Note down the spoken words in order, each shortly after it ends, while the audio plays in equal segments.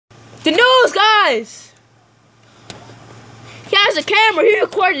The news, guys. He has a camera. He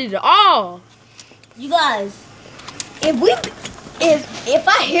recorded it all. You guys, if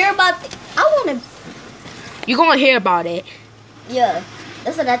I hear about, I wanna. You're gonna hear about it. Yeah,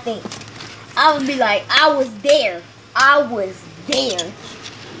 that's what I think. I would be like, I was there. I was there.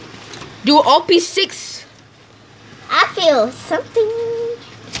 Do OP6. I feel something.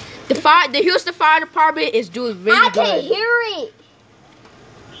 The Houston Fire Department is doing really good. I can't hear it.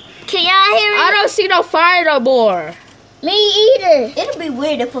 Can y'all hear it? I don't see no fire no more. Me either. It'll be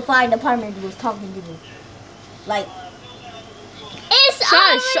weird if a fire department was talking to me. Like, it's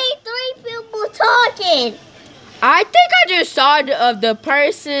only 3 people talking. I think I just saw the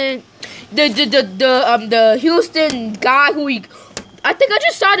person, the Houston guy who I think I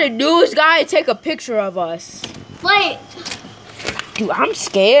just saw the news guy take a picture of us. Wait. Dude, I'm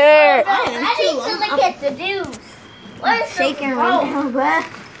scared. I need to look at the news. Where's shaking right now,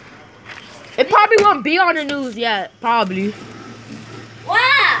 bruh? It probably won't be on the news yet. Probably.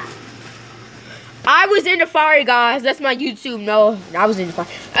 Wow. I was in the fire, guys. That's my YouTube. No, I was in the fire.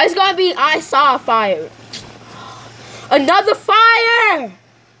 It's gonna be I saw a fire. Another fire.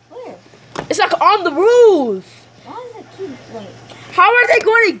 Where? It's like on the roof. Why does it keep like? How are they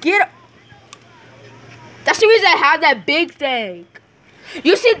going to get? That's the reason I have that big thing.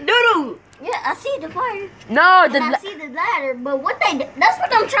 You see, no. Yeah, I see the fire. No, I see the ladder, but that's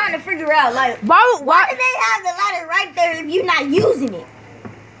what I'm trying to figure out. Like, why do they have the ladder right there if you're not using it?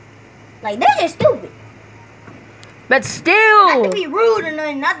 Like, that's just stupid. But still. Not to be rude or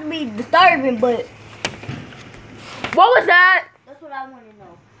nothing, not to be disturbing, but. What was that? That's what I want to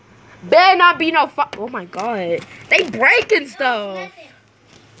know. Better not be no oh my god. They breaking stuff.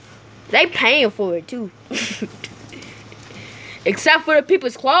 They paying for it too. Except for the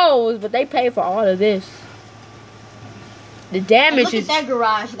people's clothes, but they pay for all of this. The damage look at that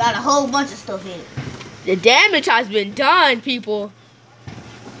garage. Got a whole bunch of stuff in it. The damage has been done, people.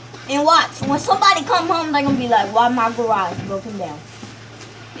 And watch, when somebody come home, they're gonna be like, "Why my garage broken down?"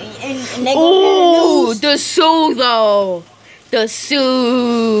 And they ooh, the sue though. The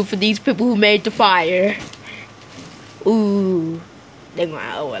sue for these people who made the fire. Ooh, they're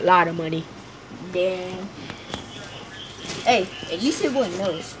gonna owe a lot of money. Damn. Hey, at least it wasn't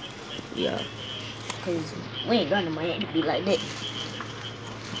us. Yeah. Cause we ain't going to Miami to be like that.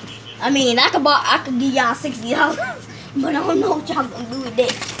 I mean, I could give y'all $60, but I don't know what y'all gonna do with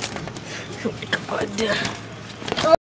that. Oh my god.